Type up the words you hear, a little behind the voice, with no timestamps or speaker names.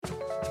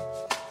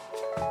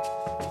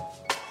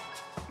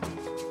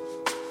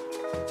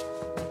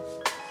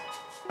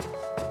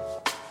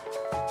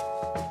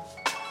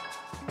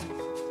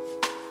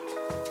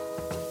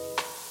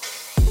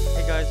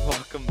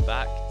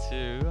back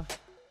to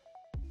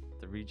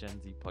the Regen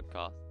Z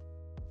podcast.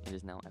 It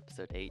is now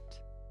episode 8.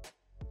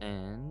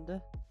 And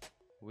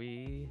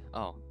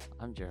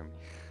I'm Jeremy.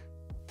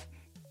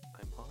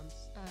 I'm Hans.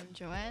 I'm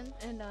Joanne.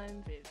 And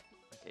I'm Viv.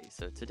 Okay,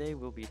 so today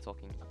we'll be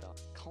talking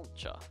about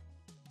culture.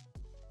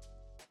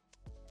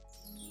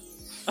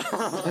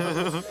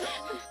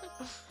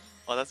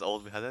 Oh, that's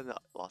old. We had that in the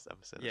last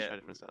episode. Yeah. Let's try a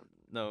different sound.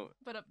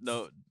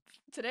 No,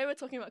 Today we're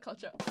talking about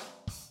culture.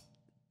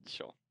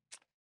 sure.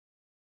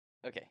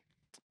 Okay.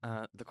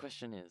 The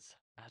question is,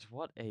 at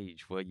what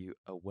age were you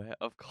aware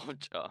of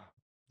culture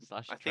 /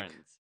 I think-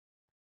 trends?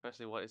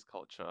 Firstly, what is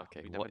culture?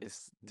 Okay, We what never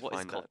is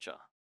defined that. culture?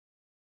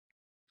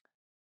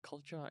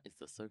 Culture is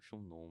the social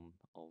norm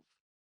of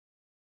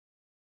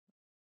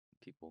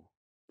people.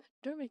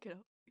 Don't make it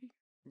up.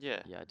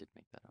 Yeah. Yeah, I did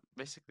make that up.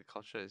 Basically,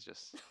 culture is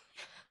just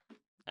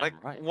I'm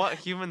like right. what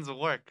humans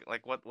work,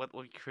 like what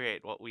we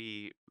create, what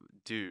we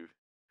do.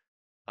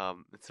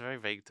 It's a very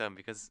vague term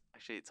because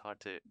actually it's hard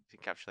to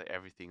encapsulate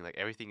everything. Like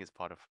everything is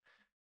part of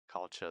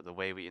culture. The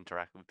way we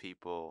interact with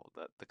people,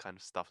 the kind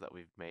of stuff that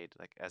we've made.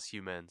 Like as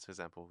humans, for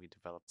example, we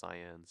develop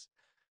science,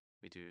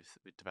 we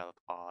develop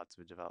arts,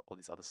 we develop all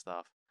this other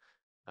stuff.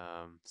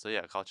 So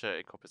yeah, culture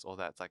incorporates all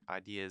that. It's like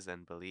ideas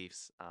and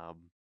beliefs. I'll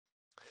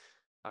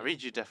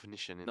read you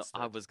definition No,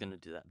 instead. I was going to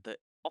do that. The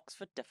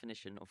Oxford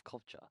definition of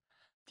culture: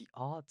 the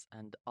arts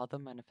and other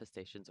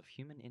manifestations of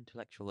human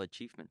intellectual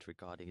achievement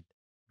regarded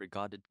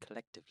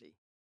collectively.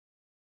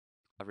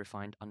 A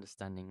refined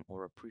understanding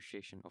or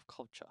appreciation of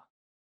culture.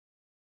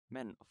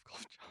 Men of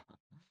culture.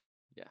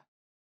 Yeah,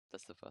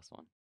 that's the first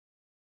one.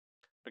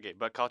 Okay,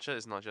 but culture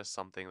is not just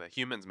something that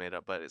humans made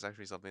up, but it's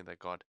actually something that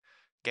God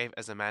gave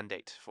as a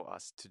mandate for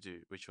us to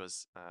do, which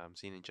was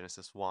seen in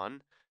Genesis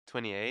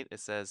 1:28. It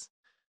says,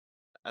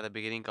 at the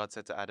beginning, God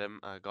said to Adam,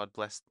 God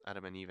blessed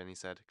Adam and Eve, and he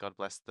said, God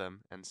blessed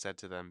them and said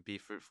to them, be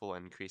fruitful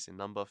and increase in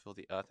number, fill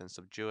the earth and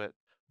subdue it,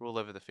 rule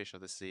over the fish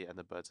of the sea and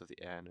the birds of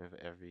the air and over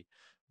every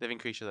living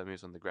creature that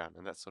moves on the ground.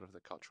 And that's sort of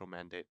the cultural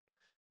mandate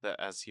that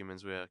as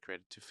humans we are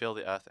created to fill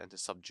the earth and to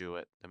subdue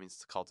it. That means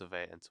to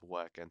cultivate and to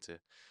work and to,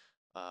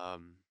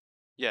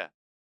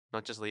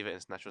 not just leave it in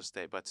its natural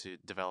state, but to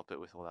develop it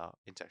with all our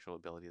intellectual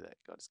ability that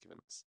God has given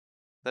us.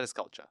 That is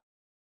culture.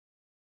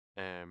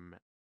 And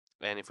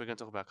if we're going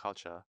to talk about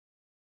culture,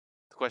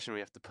 the question we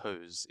have to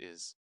pose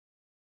is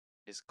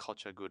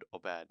culture good or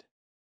bad?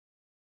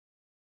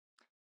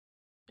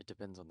 It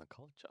depends on the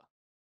culture.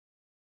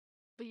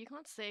 But you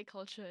can't say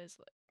culture is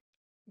like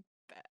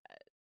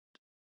bad.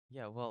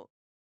 Yeah, well,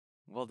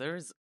 there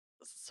is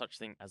such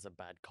thing as a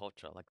bad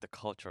culture, like the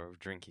culture of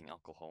drinking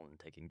alcohol and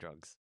taking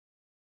drugs.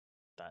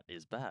 That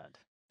is bad.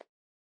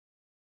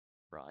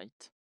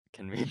 Right?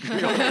 Can we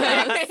agree on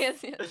that?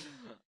 Yes, yes.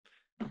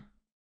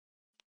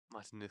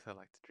 Martin Luther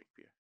liked to drink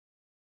beer.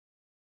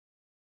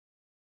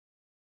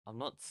 I'm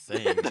not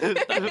saying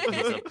that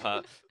he's a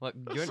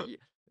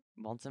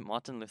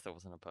Martin Luther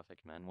wasn't a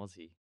perfect man, was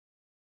he?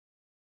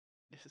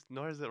 Yes,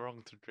 nor is it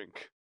wrong to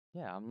drink.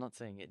 Yeah, I'm not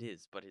saying it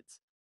is, but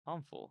it's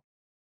harmful.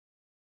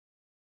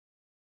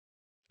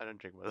 I don't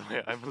drink, by the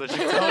way. I'm allergic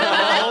to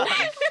alcohol.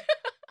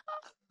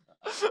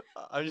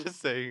 I'm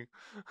just saying,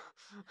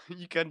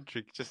 you can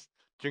drink. Just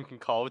drinking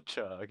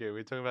culture. Okay,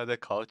 we're talking about the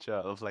culture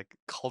of like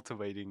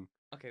cultivating,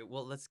 Okay,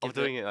 well, let's of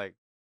doing it like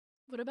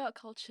What about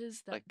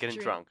cultures that getting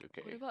drink? drunk.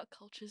 Okay. What about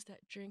cultures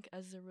that drink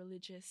as a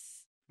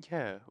religious?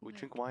 Yeah, we Like-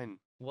 drink wine.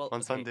 Well, on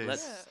okay, Sundays.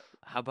 let's. Yeah.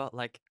 How about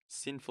like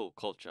sinful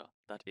culture?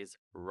 That is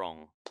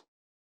wrong.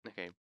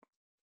 Okay,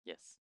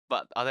 Yes,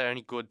 but are there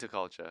any good to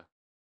culture?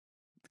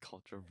 the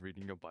culture of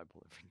reading your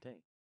Bible every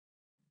day.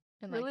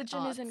 And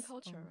Religion is in arts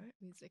culture, or right?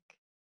 Music.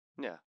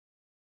 Yeah.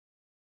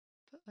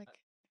 But like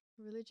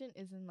religion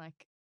isn't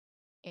like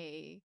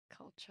a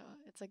culture.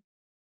 It's like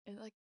it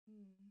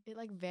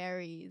like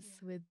varies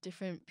Yeah. with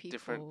different people.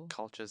 Different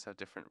cultures have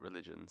different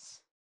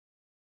religions.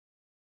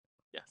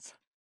 Yes.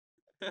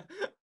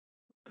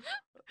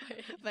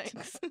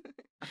 Thanks.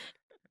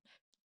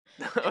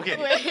 Okay.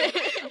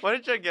 Wait. What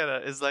I'm trying to get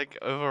at is like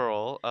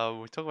overall,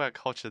 we talk about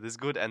culture. There's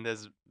good and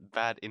there's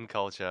bad in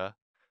culture.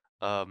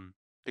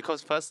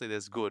 Because firstly,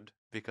 there's good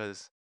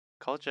because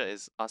culture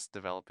is us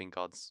developing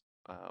God's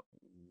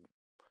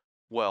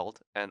world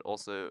and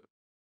also,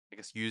 I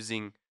guess,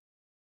 using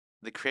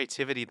the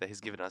creativity that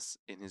He's given us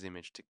in His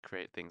image to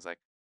create things like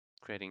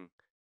creating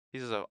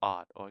pieces of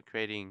art or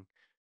creating,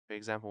 for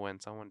example, when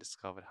someone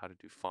discovered how to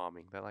do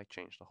farming, that like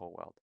changed the whole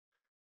world.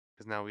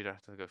 Because now we don't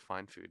have to go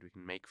find food; we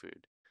can make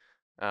food.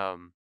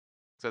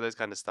 So those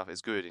kind of stuff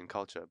is good in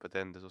culture, but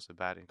then there's also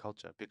bad in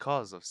culture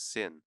because of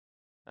sin.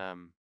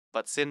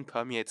 But sin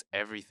permeates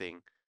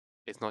everything.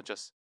 It's not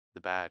just the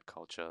bad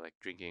culture like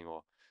drinking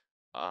or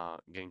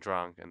getting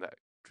drunk and that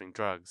drink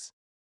drugs,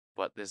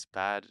 but there's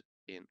bad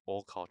in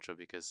all culture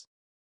because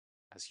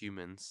as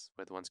humans,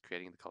 we're the ones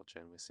creating the culture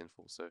and we're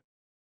sinful. So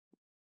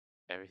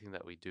everything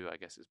that we do, I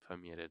guess, is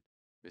permeated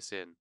with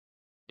sin,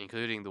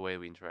 including the way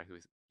we interact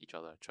with each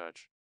other at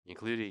church,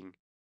 including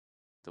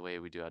the way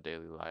we do our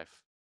daily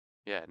life.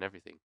 Yeah, and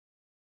everything.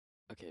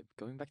 Okay,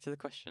 going back to the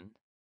question.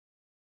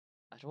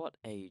 At what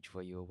age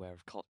were you aware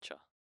of culture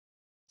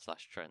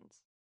slash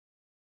trends?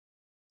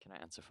 Can I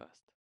answer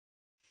first?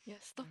 Yeah,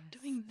 stop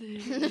Yes. doing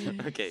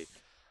this. Okay.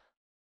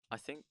 I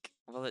think,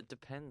 well, it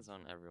depends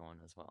on everyone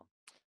as well.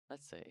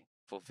 Let's say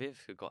for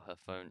Viv, who got her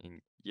phone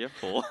in year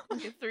 4,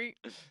 Year 3.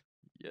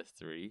 year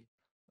 3.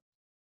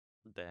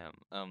 Damn.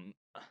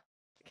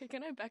 Okay,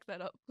 can I back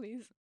that up,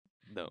 please?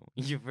 No,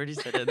 you've already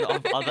said it in the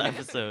other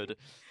episode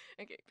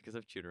Okay. because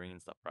of tutoring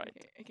and stuff, right?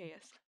 Okay,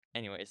 yes.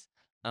 Anyways,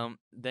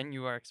 then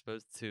you are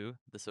exposed to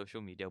the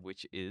social media,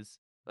 which is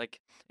like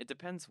it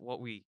depends what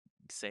we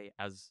say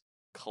as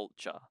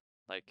culture.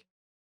 Like,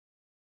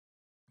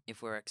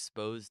 if we're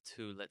exposed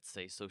to, let's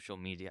say, social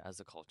media as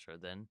a culture,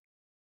 then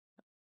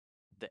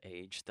the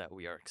age that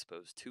we are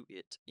exposed to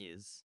it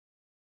is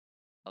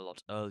a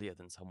lot earlier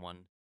than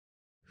someone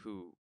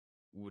who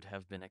would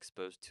have been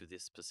exposed to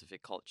this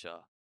specific culture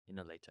in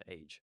a later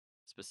age,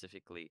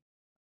 specifically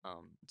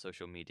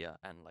social media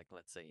and, like,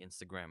 let's say,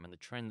 Instagram and the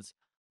trends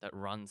that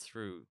run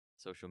through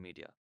social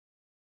media.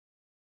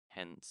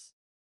 Hence,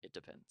 it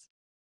depends.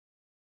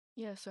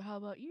 Yeah, so how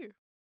about you?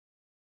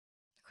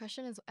 The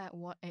question is, at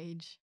what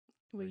age?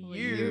 Were Were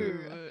you?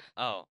 you?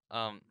 Oh,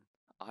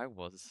 I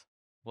was.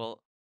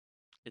 Well,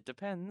 it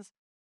depends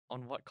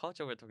on what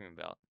culture we're talking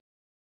about.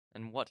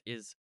 And what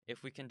is,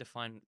 if we can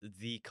define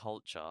the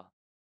culture,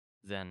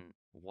 then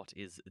what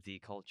is the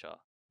culture?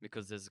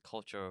 Because there's a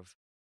culture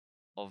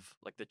of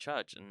like the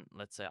church, and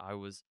let's say I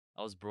was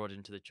brought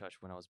into the church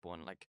when I was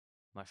born. Like,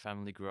 my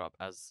family grew up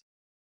as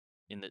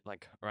in the,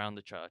 like, around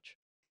the church.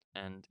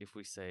 And if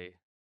we say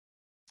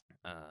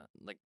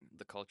like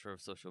the culture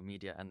of social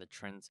media and the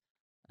trends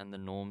and the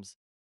norms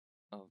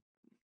of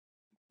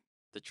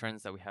the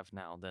trends that we have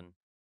now, then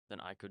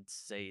I could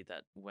say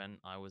that when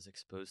I was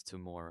exposed to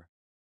more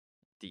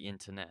the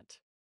internet,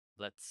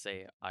 let's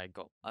say I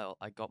got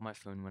my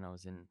phone when I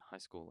was in high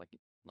school, like,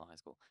 not high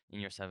school, in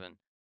year 7,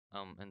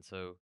 and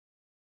so,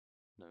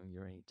 no,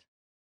 year 8.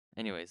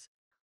 Anyways,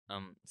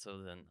 so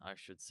then I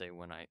should say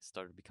when I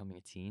started becoming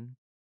a teen.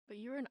 But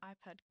you were an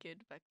iPad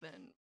kid back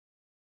then.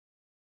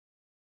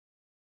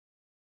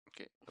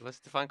 Okay, let's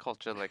define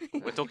culture. Like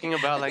we're talking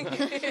about like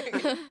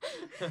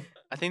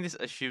I think this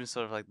assumes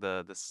sort of like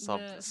the The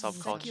subculture,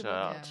 secular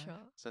Yeah. culture.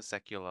 so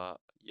secular,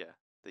 yeah,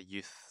 the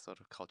youth sort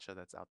of culture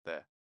that's out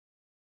there.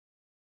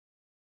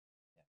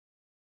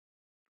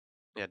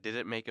 Yeah, did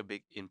it make a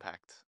big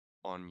impact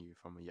on you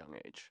from a young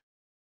age?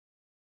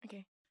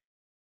 Okay.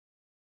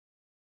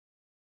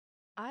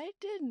 I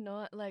did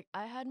not like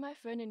I had my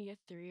phone in year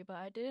 3, but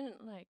I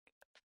didn't like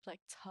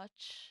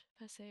touch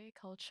per se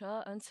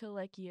culture until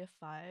like year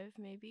 5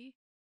 maybe.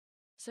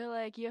 So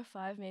like year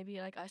 5 maybe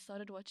like I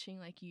started watching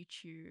like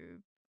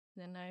YouTube.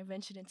 Then I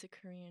ventured into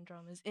Korean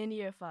dramas in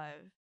year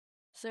 5.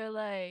 So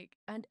like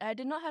and I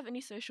did not have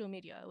any social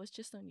media. I was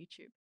just on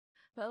YouTube.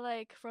 But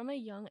like from a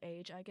young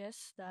age, I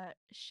guess that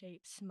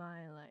shapes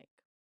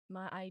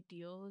my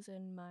ideals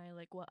and my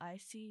like what I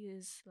see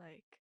is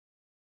like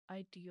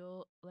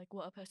ideal, like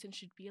what a person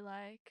should be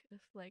like,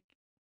 if like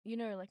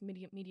like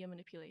media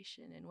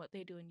manipulation and what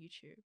they do on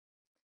YouTube.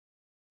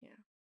 Yeah.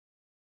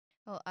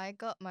 Well, I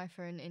got my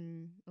phone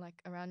in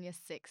like around year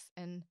 6,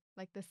 and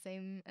like the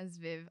same as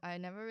Viv, I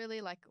never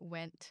really like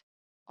went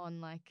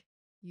on like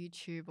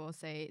YouTube or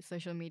say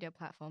social media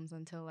platforms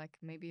until like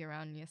maybe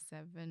around year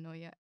 7 or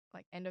year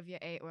like end of year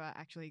 8, where I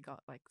actually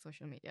got like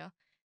social media.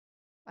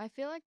 I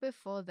feel like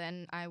before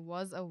then I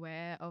was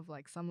aware of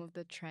like some of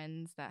the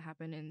trends that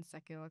happen in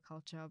secular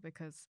culture,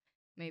 because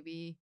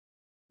maybe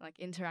like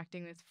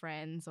interacting with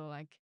friends or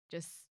like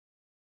just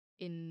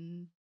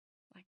in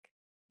like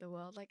the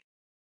world, like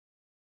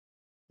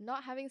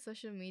not having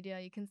social media,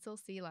 you can still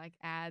see like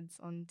ads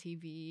on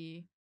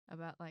TV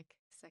about like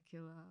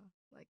secular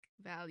like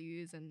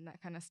values and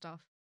that kind of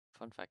stuff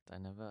Fun fact: I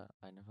never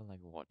like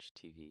watched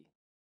TV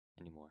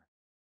anymore.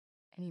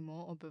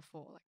 anymore, or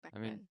before, like back I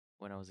mean, then.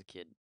 when I was a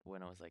kid,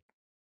 when I was like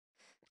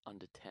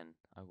under 10,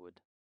 I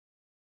would.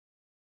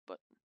 But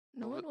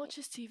No What one wa-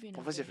 watches TV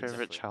What was your nowadays.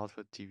 favorite Exactly.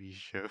 childhood TV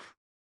show?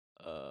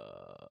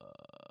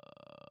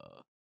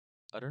 uh,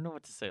 I don't know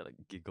what to say. Like,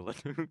 giggle and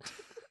hoot.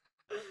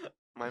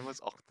 Mine was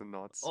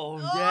Octonauts. Oh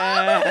Oh!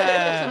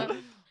 yeah.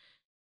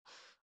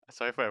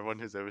 Sorry for everyone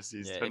who's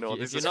overseas Yeah, to know all if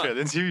these you're not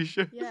Australian TV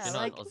shows. Yeah, you're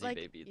not an like Aussie like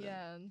baby, then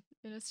yeah,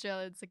 in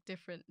Australia it's like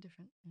different. Yeah.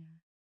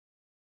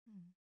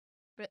 Mm.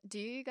 But do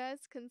you guys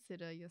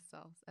consider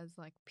yourselves as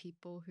like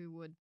people who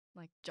would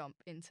like jump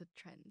into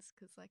trends?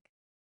 Because like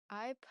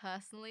I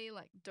personally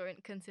like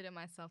don't consider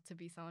myself to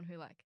be someone who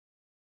like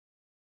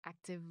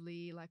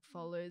actively like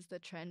follows the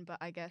trend, but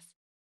I guess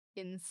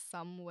in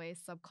some way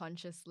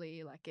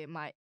subconsciously like it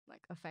might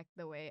like affect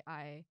the way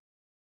I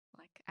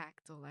like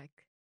act or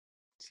like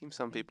Seems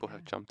some think. people Yeah.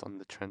 have jumped on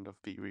the trend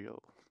of Be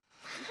Real.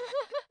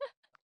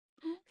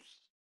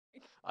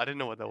 I didn't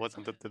know what that was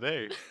until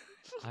today.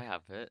 I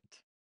have it.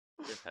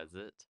 Viv has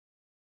it.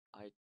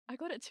 I I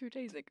got it 2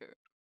 days ago.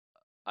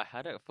 I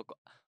had it for.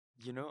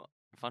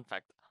 Fun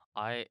fact: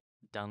 I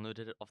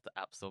downloaded it off the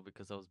App Store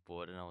because I was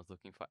bored and I was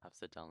looking for apps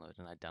to download,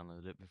 and I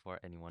downloaded it before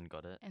anyone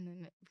got it. And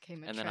then it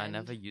became a And trend. then I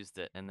never used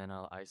it, and then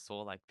I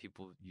saw like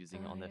people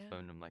using it Oh, on their yeah.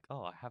 phone. I'm like,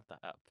 oh, I have that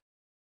app.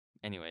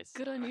 Anyways,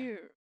 Good on you.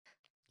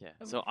 Yeah.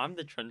 Um, So I'm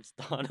the trend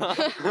starter.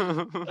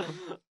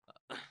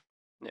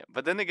 Yeah,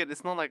 but then again,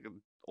 it's not like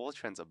all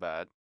trends are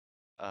bad.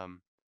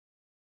 Um,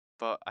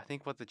 but I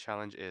think what the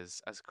challenge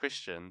is as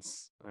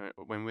Christians,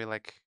 when we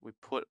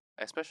put,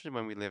 especially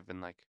when we live in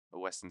like a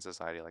Western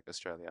society like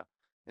Australia,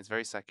 it's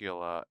very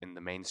secular in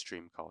the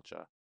mainstream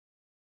culture.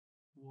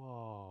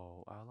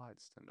 Whoa, our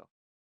lights turned off.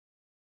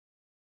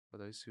 For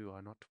those who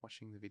are not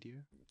watching the video,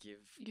 give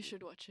you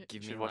should watch it.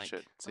 give you me should watch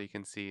like it so you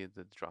can see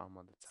the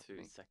drama that's 2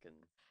 happening.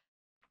 seconds.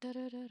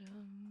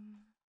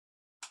 Da-da-da-dum.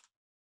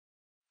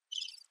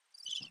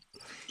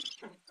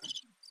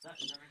 That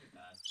is already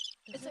bad.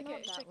 Is It's it okay, not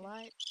it's that okay.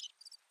 light?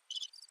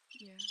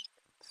 Yeah.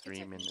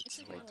 3 minutes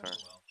it's okay, later.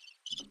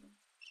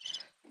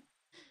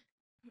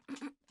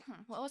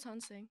 What was Han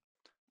saying?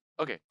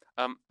 Okay.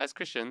 As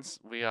Christians,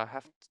 we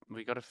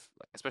gotta,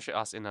 especially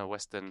us in a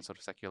Western sort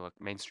of secular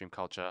mainstream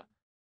culture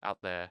out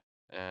there.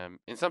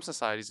 In some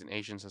societies, in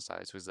Asian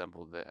societies, for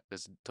example,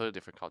 there's a totally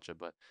different culture,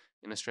 but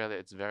in Australia,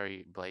 it's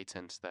very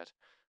blatant that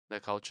the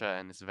culture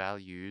and its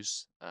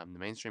values, the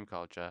mainstream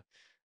culture,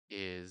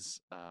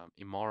 is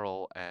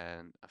immoral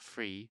and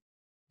free,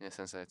 in a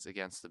sense that it's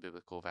against the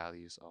biblical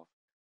values of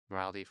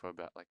morality, for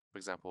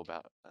example,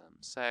 about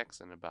sex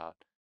and about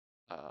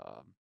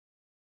um,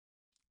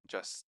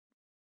 just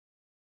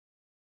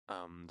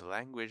the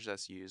language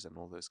that's used and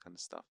all those kind of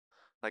stuff.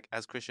 Like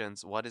as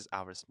Christians, what is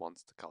our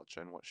response to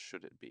culture and what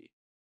should it be?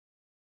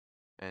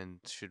 And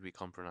should we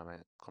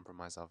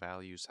compromise our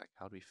values? Like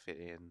how do we fit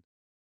in?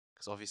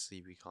 Because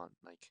obviously we can't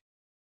like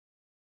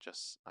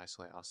just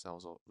isolate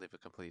ourselves or live a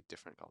completely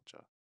different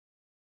culture.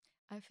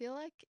 I feel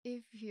like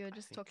if you're I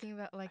just think. talking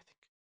about like,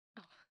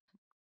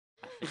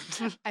 I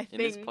think I in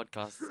this think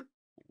podcast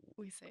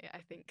we say I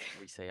think.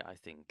 we say I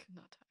think.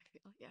 Not I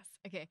feel. Yes.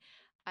 Okay.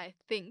 I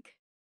think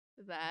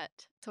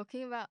that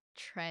talking about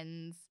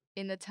trends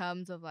in the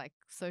terms of like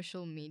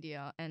social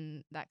media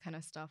and that kind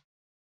of stuff,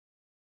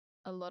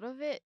 a lot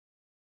of it,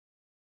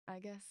 I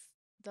guess,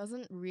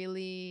 doesn't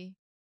really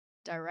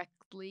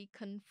directly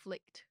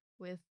conflict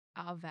with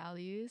our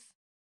values.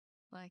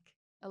 Like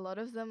a lot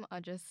of them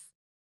are just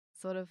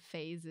sort of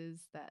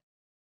phases that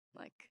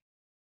like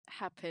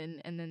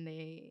happen and then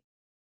they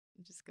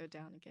just go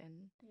down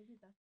again. Maybe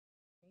that's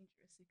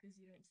dangerous because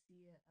you don't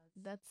see it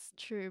as. That's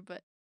true,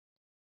 but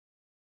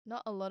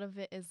not a lot of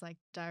it is like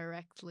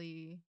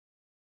directly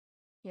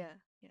Yeah,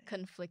 yeah.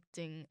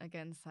 conflicting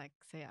against like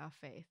say our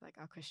faith, like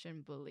our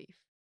Christian belief.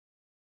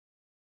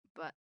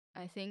 But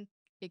I think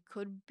it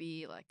could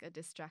be like a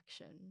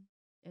distraction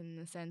in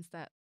the sense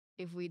that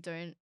if we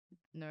don't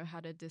know how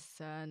to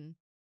discern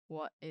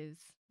what is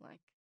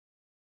like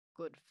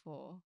good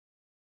for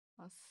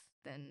us,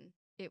 then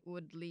it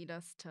would lead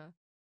us to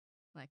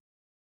like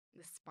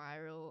the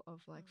spiral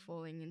of like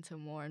falling into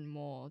more and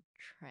more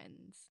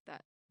trends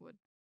that would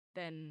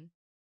then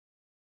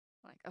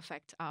like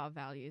affect our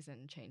values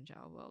and change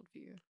our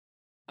worldview.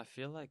 I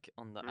feel like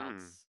on the Hmm.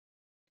 outs.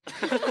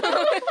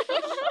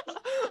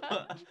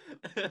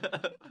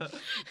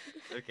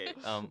 Okay.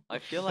 I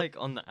feel like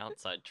on the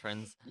outside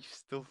trends. You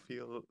still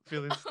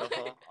feeling stuff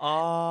up.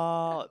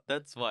 Ah,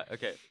 that's why.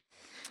 Okay.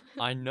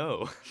 I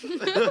know.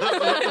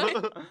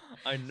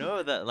 I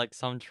know that like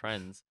some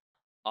trends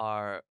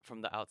are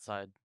from the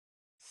outside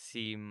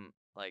seem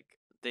like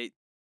they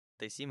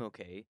seem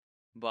okay,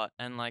 but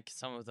and like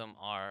some of them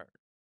are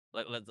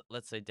like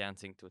let's say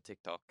dancing to a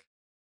TikTok.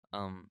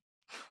 Um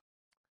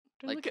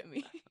Don't look like at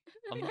me.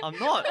 I'm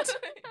not.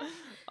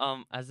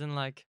 As in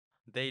like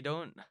they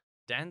don't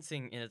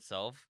dancing in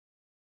itself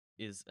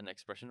is an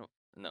expression of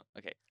no,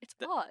 okay. It's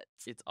The, art.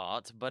 it's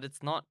art, but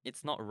it's not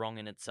wrong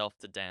in itself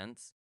to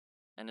dance,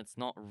 and it's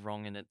not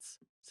wrong in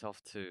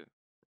itself to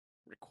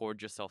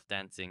record yourself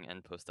dancing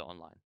and post it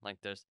online. Like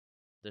there's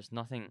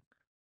nothing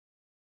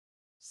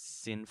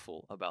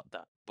sinful about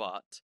that.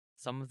 But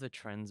some of the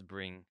trends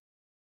bring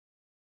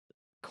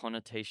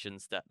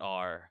connotations that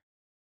are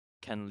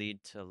can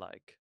lead to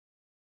like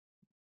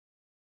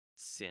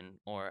sin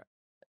or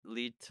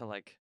lead to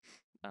like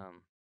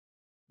um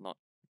not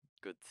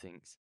good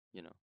things,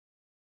 you know.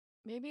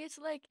 Maybe it's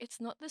like it's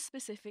not the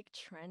specific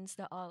trends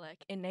that are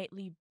like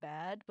innately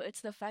bad, but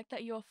it's the fact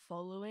that you're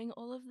following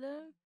all of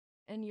them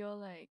and you're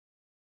like,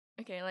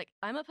 okay, like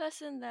I'm a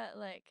person that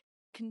like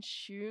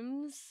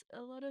consumes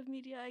a lot of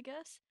media, I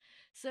guess.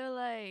 So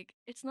like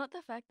it's not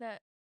the fact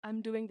that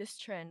I'm doing this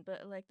trend,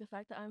 but like the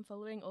fact that I'm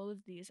following all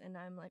of these and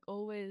I'm like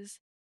always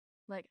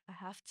like I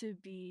have to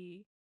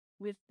be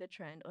with the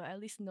trend or at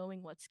least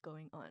knowing what's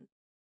going on.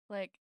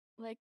 Like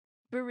like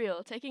for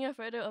real, taking a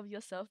photo of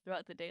yourself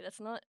throughout the day, that's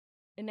not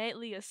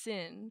innately a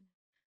sin,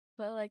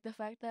 but like the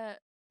fact that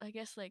I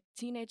guess like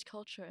teenage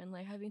culture and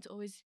like having to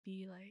always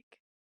be like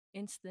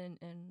instant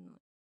and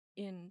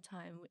in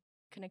time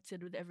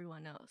connected with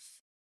everyone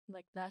else.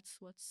 Like that's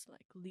what's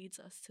like leads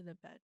us to the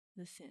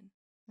sin.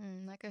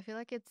 Like I feel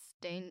like it's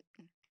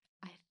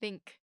I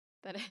think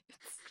that it's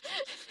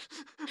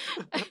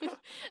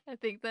I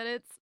think that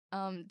it's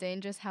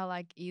dangerous how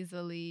like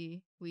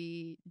easily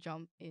we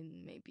jump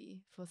in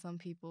maybe for some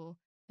people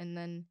and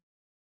then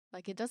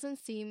like it doesn't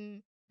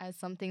seem as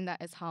something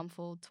that is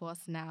harmful to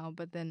us now,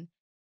 but then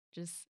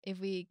just if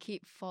we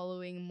keep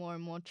following more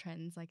and more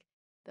trends, like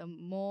the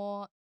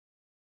more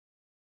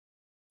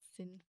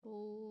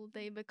sinful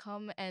they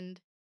become,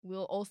 and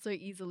we'll also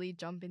easily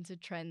jump into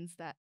trends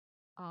that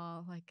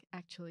are like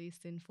actually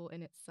sinful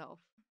in itself.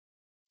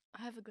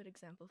 I have a good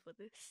example for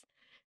this.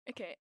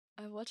 Okay,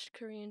 I watched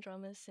Korean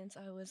dramas since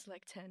I was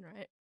like 10,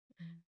 right?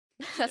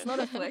 That's not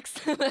a flex.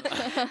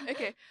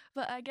 Okay,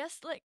 but I guess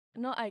like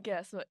not I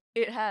guess, but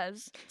it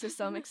has to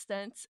some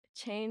extent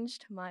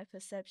changed my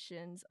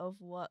perceptions of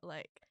what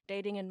like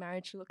dating and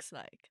marriage looks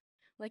like.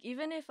 Like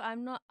even if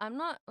I'm not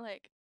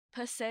like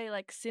per se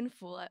like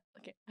sinful.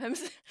 Okay,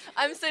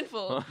 I'm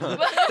sinful.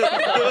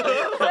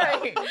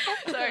 Sorry,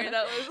 sorry,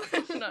 that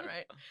was not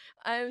right.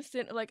 We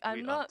I'm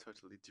are not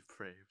totally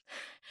depraved.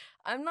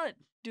 I'm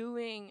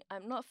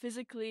not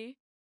physically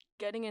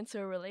getting into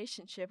a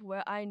relationship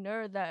where I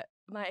know that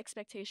my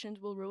expectations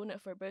will ruin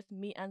it for both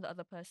me and the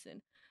other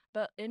person.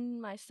 But in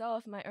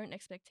myself, my own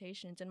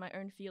expectations and my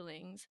own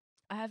feelings,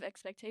 I have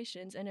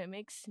expectations and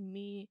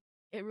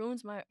it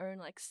ruins my own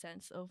like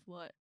sense of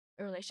what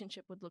a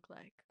relationship would look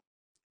like.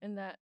 And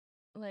that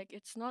like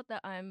it's not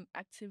that I'm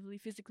actively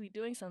physically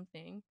doing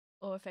something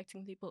or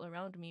affecting people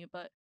around me,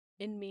 but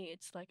in me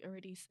it's like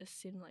already a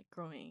sin like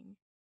growing.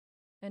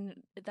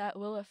 And that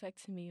will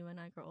affect me when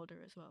I grow older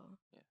as well.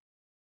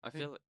 I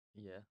think- feel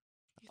yeah.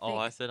 You Oh,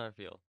 I think said I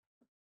feel.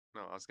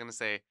 No, I was gonna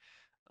say,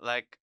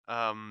 like,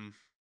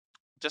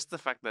 just the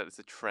fact that it's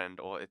a trend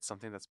or it's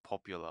something that's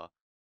popular,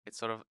 it's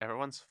sort of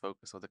everyone's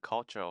focus or the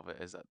culture of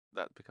it is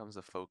that becomes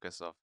the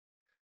focus of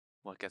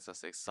what gets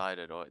us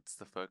excited, or it's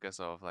the focus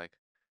of like,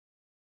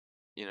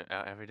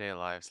 our everyday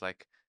lives.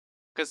 Like,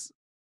 because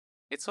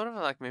it's sort of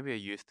like maybe a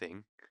youth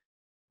thing.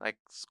 Like,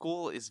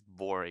 school is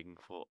boring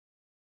for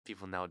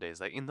people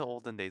nowadays. Like in the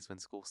olden days when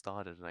school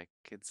started, like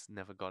kids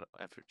never got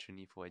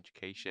opportunity for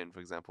education, for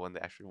example, when they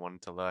actually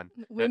wanted to learn.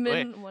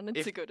 women wanted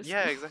If to go to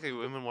yeah, school. exactly,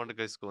 women wanted to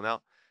go to school.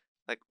 Now,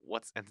 like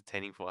what's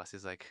entertaining for us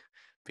is like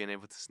being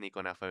able to sneak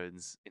on our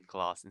phones in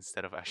class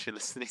instead of actually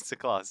listening to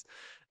class.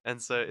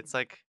 And so it's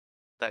like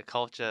that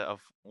culture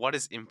of what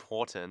is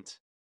important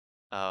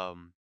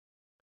um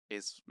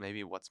is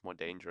maybe what's more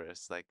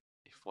dangerous. Like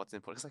if what's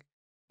important is like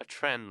a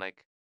trend,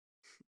 like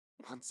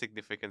what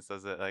significance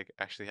does it like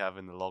actually have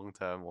in the long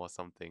term or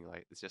something?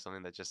 Like it's just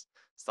something that just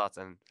starts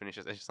and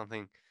finishes. It's just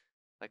something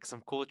like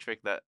some cool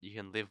trick that you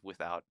can live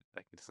without.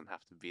 Like it doesn't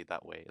have to be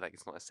that way. Like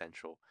it's not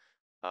essential.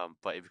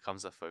 But it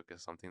becomes a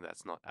focus, something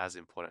that's not as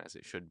important as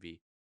it should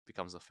be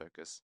becomes a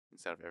focus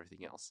instead of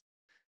everything else.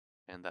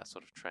 And that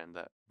sort of trend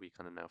that we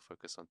kind of now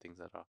focus on things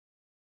that are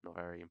not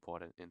very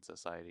important in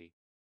society,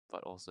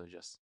 but also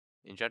just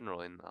in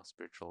general in our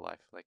spiritual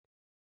life, like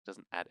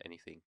doesn't add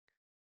anything.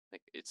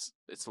 Like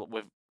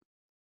we've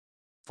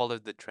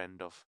followed the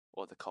trend of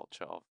or the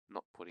culture of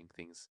not putting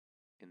things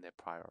in their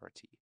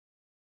priority.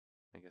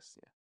 I guess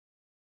yeah.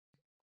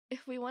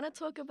 If we want to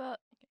talk about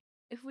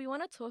if we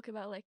want to talk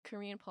about like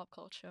Korean pop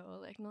culture or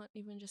like not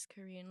even just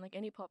Korean, like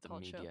any pop The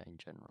culture, media in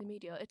general. the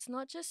media, it's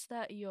not just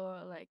that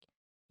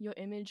your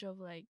image of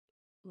like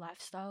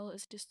lifestyle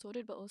is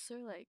distorted, but also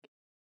like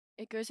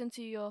it goes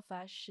into your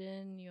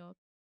fashion, your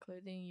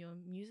clothing, your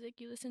music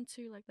you listen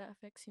to, like that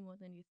affects you more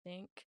than you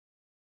think.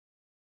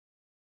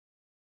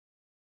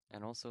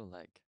 And also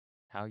like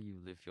how you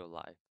live your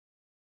life.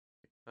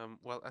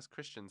 Well, as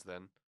Christians,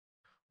 then,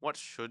 what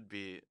should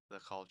be the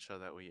culture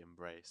that we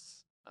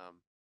embrace?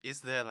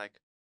 Is there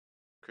like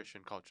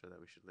Christian culture that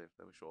we should live,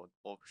 that we should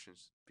all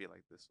Christians be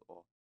like this,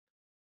 or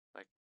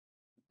like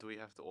do we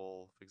have to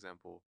all, for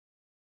example,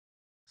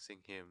 sing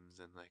hymns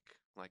and like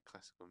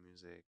classical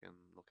music and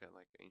look at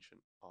like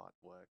ancient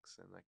artworks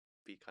and like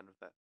be kind of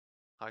that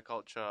high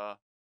culture?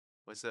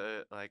 Was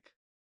it like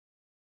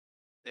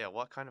yeah,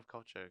 what kind of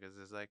culture? Because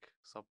there's like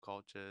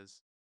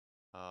subcultures,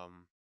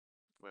 um,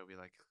 where we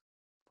like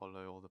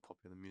follow all the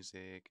popular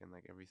music and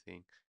like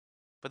everything.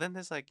 But then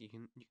there's like you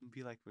can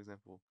be like, for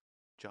example,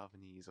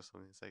 Javanese or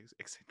something. It's like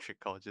eccentric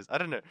cultures. I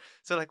don't know.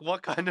 So like,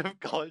 what kind of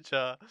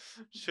culture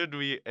should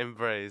we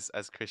embrace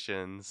as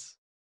Christians?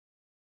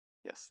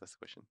 Yes, that's the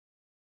question.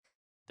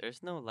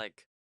 There's no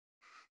like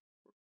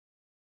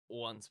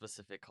one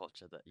specific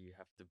culture that you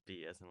have to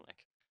be, as in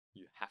like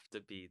you have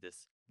to be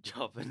this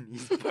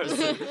Japanese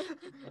person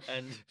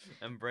and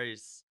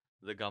embrace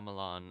the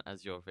gamelan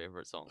as your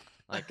favorite song.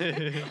 Like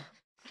The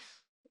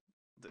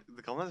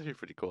gamelan is actually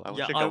pretty cool. I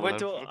yeah, watched a I went gamelan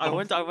to before.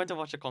 I went to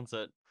watch a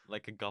concert,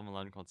 like a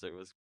gamelan concert. It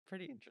was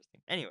pretty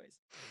interesting. Anyways,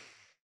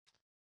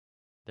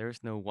 there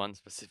is no one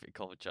specific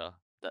culture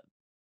that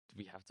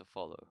we have to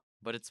follow,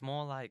 but it's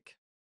more like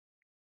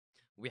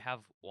we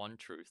have one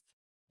truth,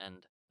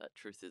 and that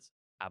truth is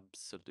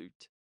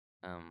absolute.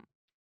 Um,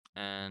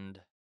 and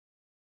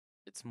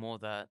it's more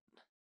that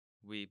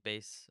we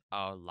base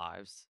our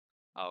lives,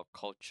 our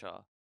culture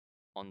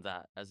on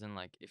that, as in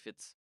like if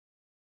it's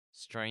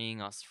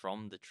straying us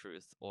from the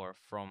truth or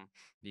from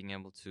being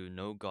able to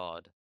know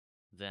God,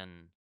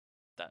 then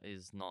that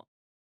is not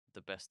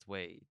the best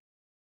way.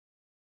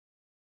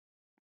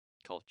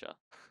 Culture.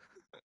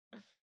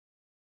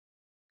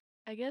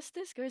 I guess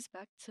this goes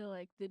back to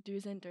like the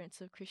do's and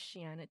don'ts of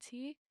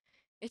Christianity.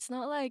 It's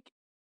not like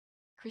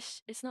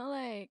it's not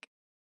like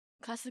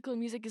classical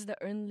music is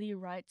the only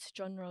right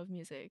genre of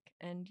music,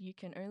 and you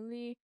can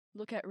only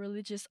look at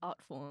religious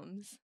art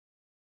forms,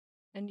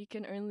 and you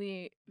can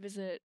only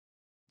visit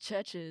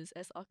churches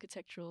as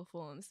architectural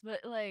forms. But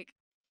like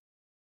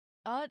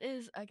art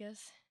is, I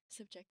guess,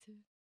 subjective.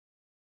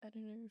 I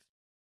don't know if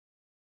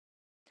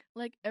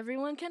like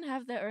everyone can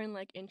have their own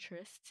like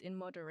interests in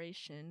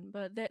moderation,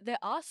 but there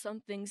are some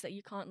things that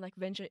you can't like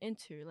venture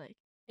into. Like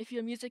if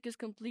your music is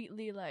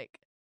completely like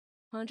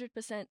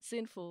 100%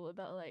 sinful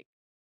about like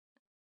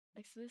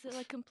explicit,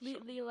 like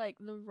completely like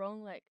the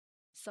wrong like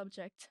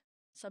subject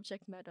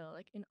matter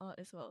like in art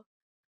as well.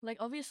 Like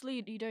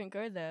obviously you don't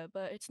go there,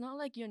 but it's not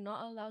like you're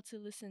not allowed to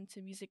listen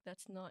to music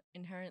that's not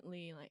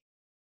inherently like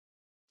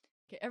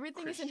okay,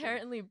 everything is Christian.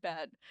 inherently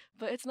bad,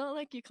 but it's not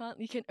like you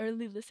can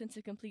only listen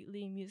to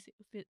completely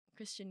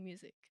Christian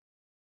music,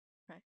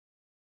 right?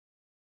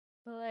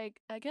 But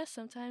like I guess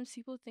sometimes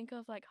people think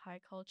of like high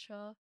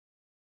culture,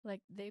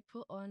 like they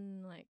put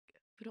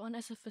it on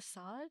as a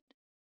facade.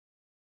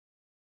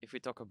 If we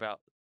talk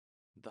about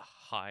the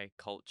high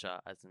culture,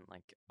 as in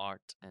like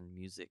art and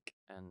music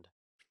and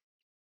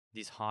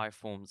these high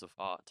forms of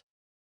art,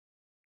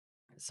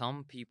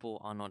 some people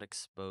are not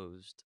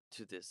exposed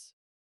to this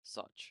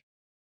such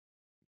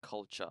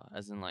culture,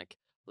 as in like,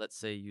 let's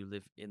say you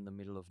live in the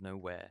middle of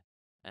nowhere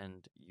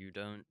and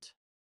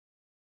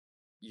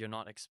you're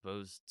not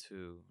exposed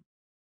to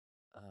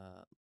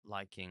uh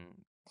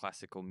liking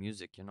classical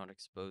music, you're not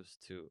exposed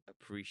to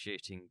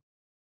appreciating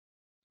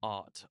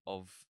art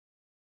of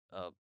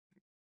uh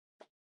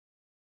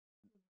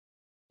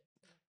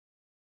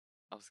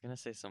I was gonna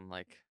say some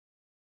like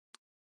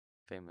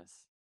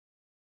famous.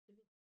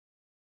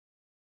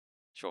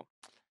 Sure.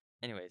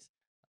 Anyways,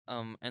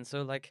 and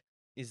so like,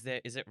 is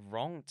it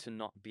wrong to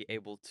not be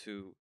able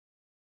to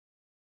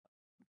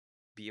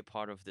be a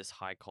part of this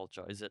high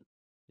culture? Is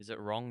it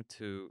wrong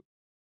to,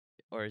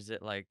 or is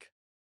it like,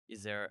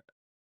 is there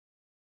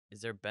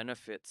is there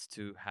benefits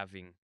to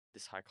having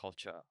this high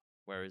culture,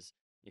 whereas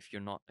if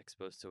you're not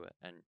exposed to it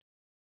and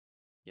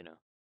you know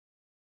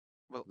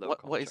Well, low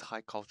what is culture?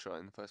 high culture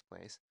in the first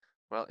place?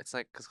 Well, it's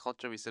like because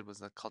culture we said was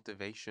the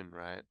cultivation,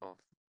 right, of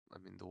I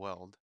mean the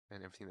world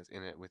and everything that's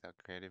in it with our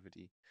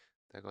creativity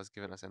that God's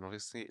given us, and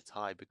obviously it's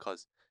high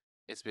because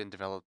it's been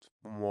developed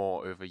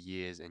more over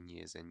years and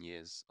years and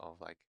years of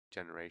like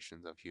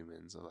generations of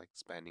humans, or like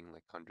spanning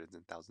like hundreds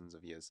and thousands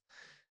of years.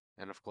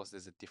 And of course,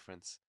 there's a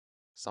difference.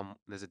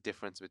 There's a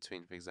difference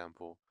between, for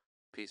example,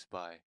 a piece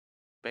by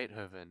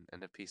Beethoven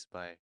and a piece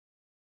by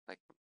like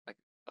like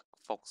a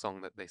folk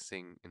song that they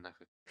sing in like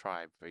a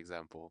tribe, for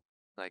example.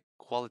 Like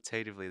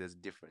qualitatively, there's a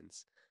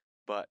difference,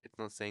 but it's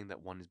not saying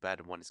that one is bad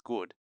and one is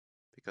good,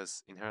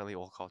 because inherently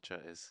all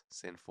culture is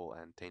sinful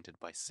and tainted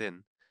by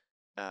sin.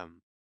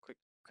 Um,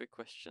 Quick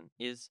question: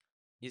 is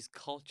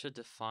culture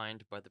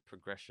defined by the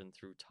progression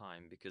through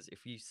time? Because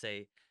if you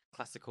say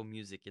classical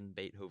music in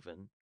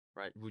Beethoven,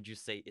 right, would you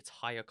say it's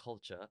higher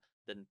culture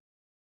than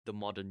the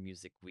modern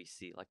music we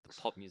see, like the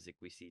pop music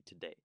we see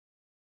today?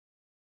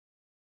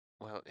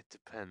 well, it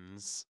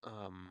depends.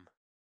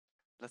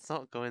 Let's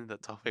not go into the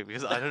topic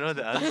because I don't know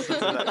the answer to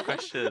that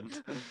question.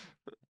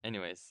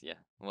 Anyways, yeah.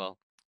 Well,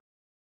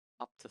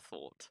 up to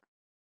thought.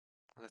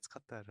 Let's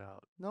cut that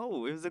out.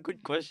 No, it was a good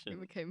It question.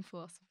 became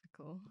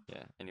philosophical.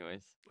 Yeah.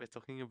 Anyways, We're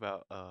talking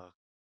about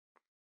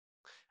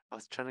I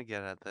was trying to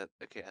get at that.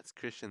 Okay, as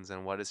Christians,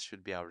 and what is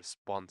should be our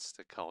response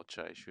to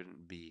culture? It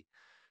shouldn't be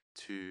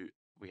to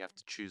we have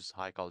to choose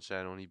high culture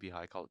and only be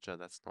high culture.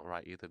 That's not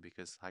right either,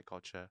 because high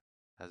culture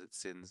has its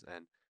sins,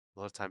 and a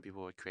lot of time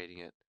people were creating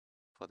it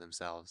for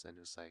themselves, and it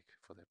was like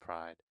for their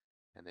pride,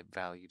 and they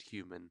valued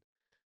human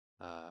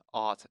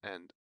art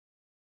and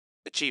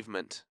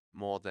achievement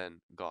more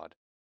than God,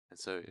 and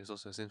so it was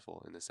also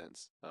sinful in a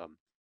sense.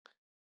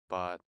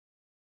 But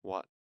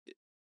what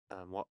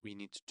what we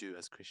need to do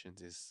as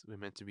Christians is we're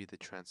meant to be the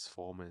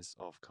transformers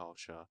of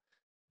culture,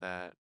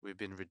 that we've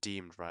been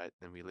redeemed, right?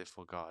 And we live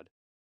for God.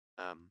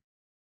 Um,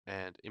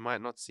 and it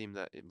might not seem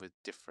that it was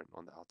different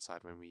on the outside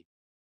when we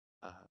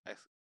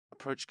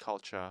approach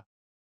culture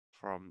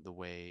from the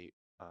way,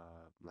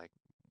 like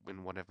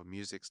in whatever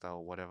music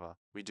style, whatever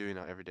we do in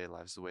our everyday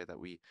lives, the way that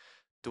we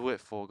do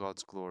it for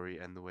God's glory,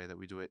 and the way that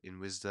we do it in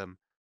wisdom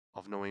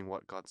of knowing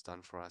what God's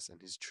done for us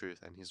and His truth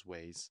and His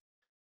ways,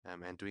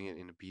 and doing it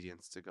in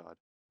obedience to God.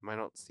 It might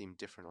not seem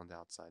different on the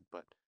outside,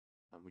 but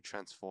we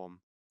transform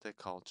the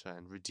culture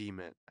and redeem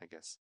it, I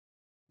guess,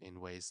 in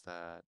ways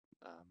that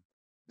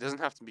it doesn't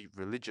have to be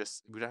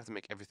religious. We don't have to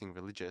make everything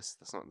religious.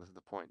 That's not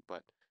the point.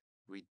 But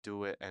we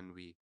do it, and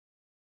we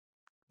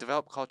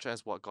develop culture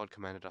as what God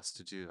commanded us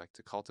to do, like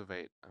to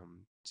cultivate,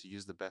 to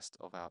use the best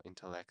of our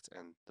intellect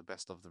and the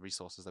best of the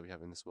resources that we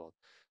have in this world,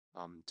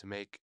 to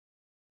make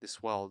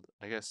this world,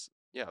 I guess,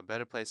 yeah, a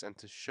better place, and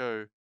to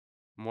show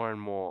more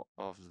and more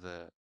of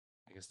the,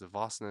 I guess, the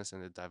vastness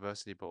and the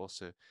diversity, but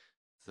also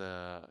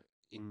the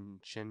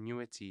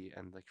ingenuity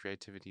and the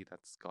creativity that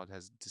God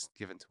has just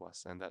given to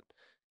us, and that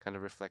kind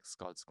of reflects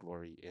God's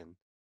glory in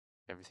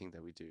everything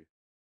that we do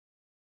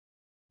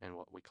and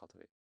what we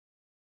cultivate.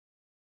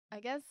 I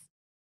guess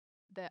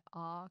there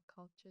are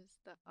cultures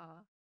that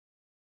are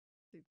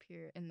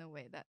superior in the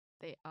way that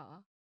they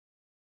are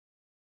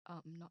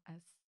not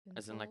as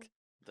As in, like,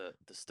 sinful.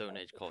 the Stone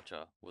Age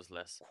culture was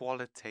less.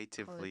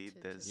 Qualitatively,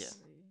 there's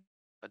Qualitatively.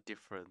 a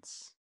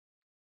difference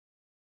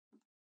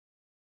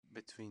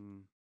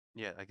between,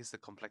 yeah, I guess the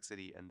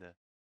complexity and the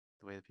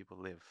way that people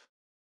live.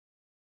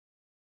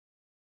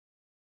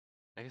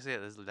 I guess, yeah,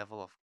 there's the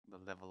level of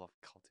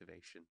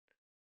cultivation.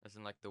 As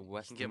in, like, the You can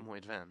Western. get more How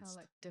advanced.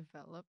 like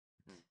developed.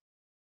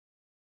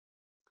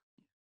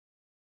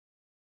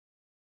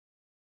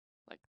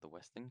 Like the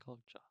Western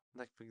culture.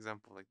 Like, for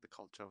example, like the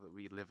culture that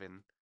we live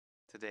in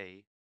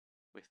today,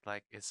 with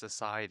like a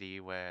society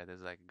where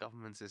there's like a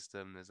government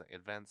system, there's like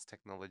advanced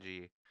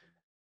technology.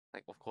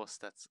 Like, of course,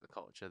 that's a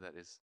culture that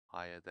is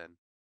higher than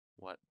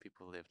what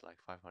people lived like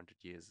 500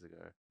 years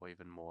ago, or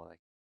even more,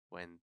 like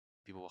when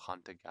people were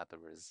hunter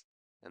gatherers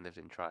and lived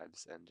in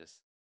tribes and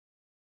just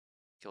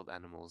killed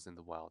animals in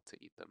the wild to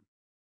eat them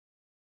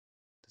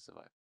to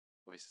survive.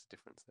 Obviously, there's a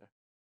difference there.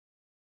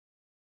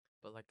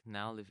 But like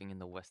now living in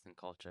the Western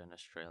culture in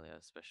Australia,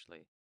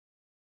 especially,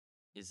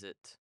 is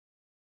it,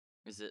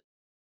 is it,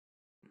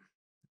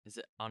 is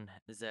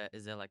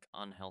there like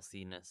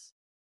unhealthiness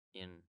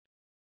in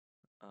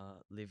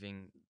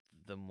living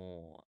the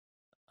more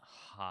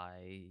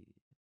high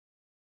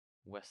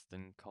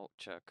Western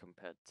culture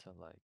compared to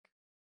like.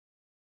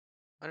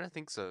 I don't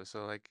think so.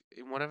 So, like,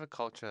 in whatever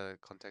culture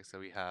context that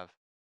we have,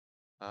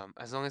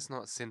 as long as it's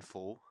not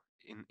sinful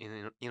in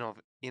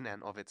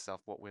and of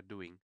itself, what we're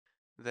doing,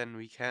 then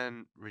we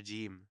can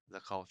redeem the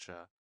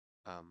culture,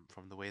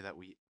 from the way that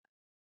we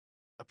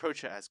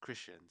approach it as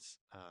Christians.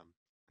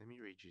 Let me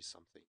read you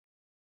something.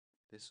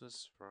 This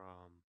was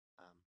from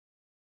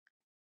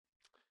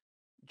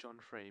John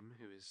Frame,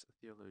 who is a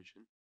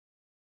theologian,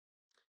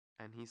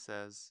 and he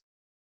says,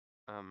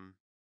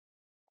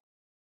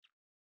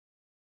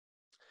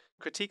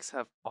 critiques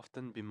have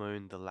often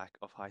bemoaned the lack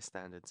of high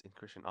standards in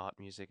Christian art,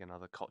 music, and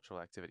other cultural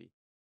activity.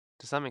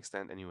 To some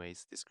extent,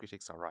 anyways, these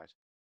critics are right.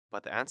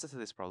 But the answer to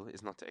this problem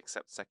is not to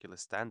accept secular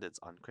standards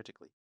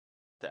uncritically.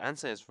 The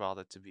answer is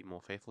rather to be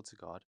more faithful to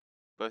God,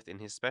 both in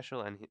His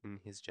special and in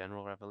His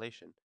general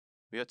revelation.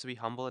 We ought to be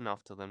humble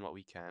enough to learn what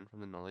we can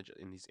from the knowledge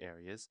in these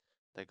areas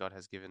that God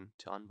has given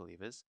to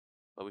unbelievers,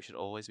 but we should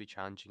always be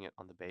challenging it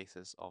on the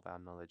basis of our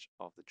knowledge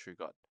of the true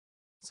God.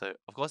 So,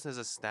 of course, there's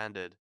a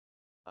standard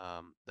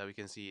that we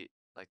can see,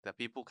 like, that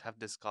people have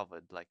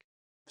discovered. Like,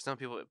 some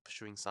people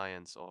pursuing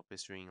science or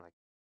pursuing like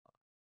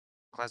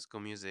classical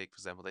music, for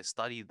example, they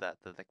studied that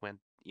like went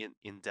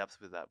in depth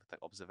with that, with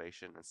like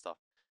observation and stuff.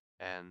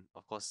 And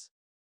of course,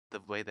 the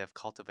way they've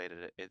cultivated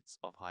it, it's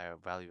of higher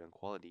value and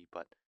quality.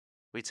 But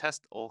we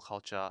test all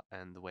culture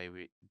and the way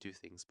we do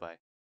things by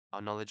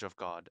our knowledge of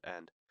God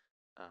and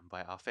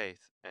by our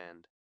faith.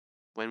 And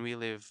when we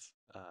live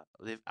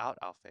out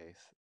our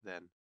faith,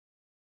 then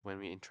when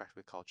we interact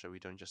with culture, we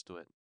don't just do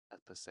it as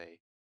per se,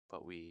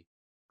 but we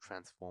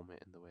transform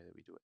it in the way that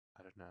we do it.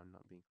 I don't know, I'm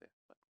not being clear,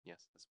 but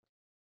yes, that's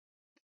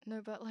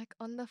No, but like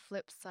on the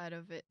flip side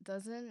of it,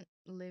 doesn't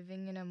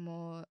living in a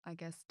more, I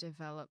guess,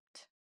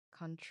 developed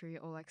country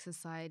or like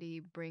society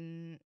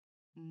bring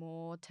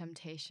more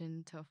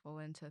temptation to fall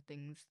into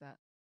things that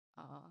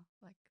are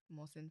like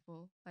more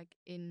sinful? Like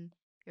in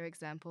your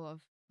example of,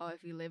 oh,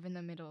 if you live in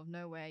the middle of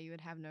nowhere, you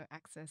would have no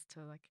access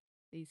to like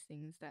these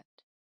things that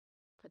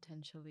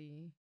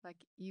potentially,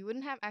 like, you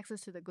wouldn't have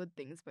access to the good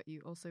things, but you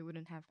also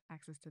wouldn't have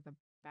access to the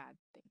bad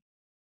things.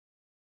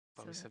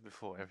 But So we like, said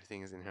before,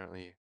 everything is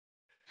inherently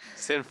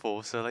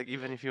sinful. So, like,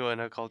 even if you are in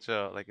a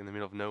culture like in the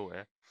middle of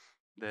nowhere,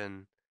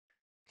 then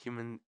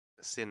human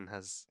sin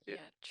has yeah,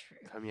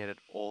 true. permeated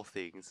all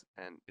things,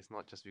 and it's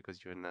not just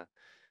because you're in a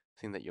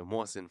thing that you're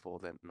more sinful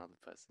than another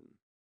person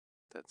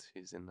that's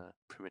who's in a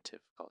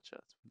primitive culture.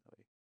 Let's put it that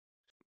way.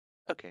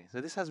 Okay,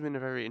 so this has been a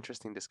very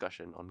interesting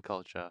discussion on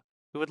culture.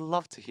 We would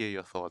love to hear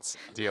your thoughts,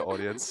 dear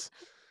audience.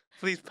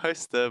 Please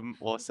post them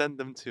or send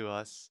them to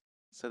us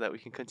so that we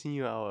can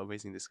continue our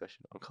amazing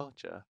discussion on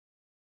culture.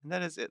 And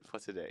that is it for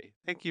today.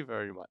 Thank you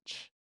very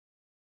much.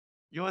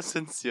 Yours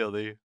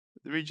sincerely,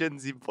 the Regen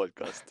Z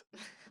podcast.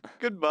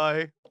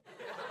 Goodbye.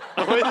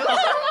 Oh, wait,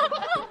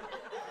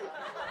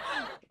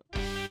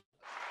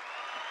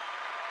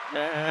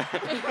 Yeah.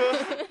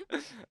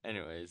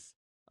 Anyways,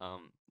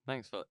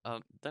 thanks for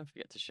don't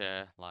forget to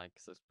share, like,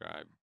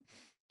 subscribe.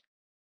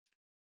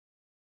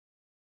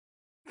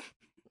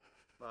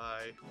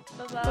 Bye.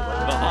 Bye-bye.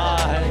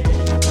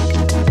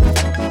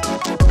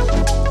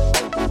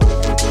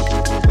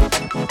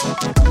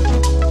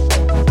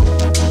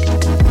 Bye.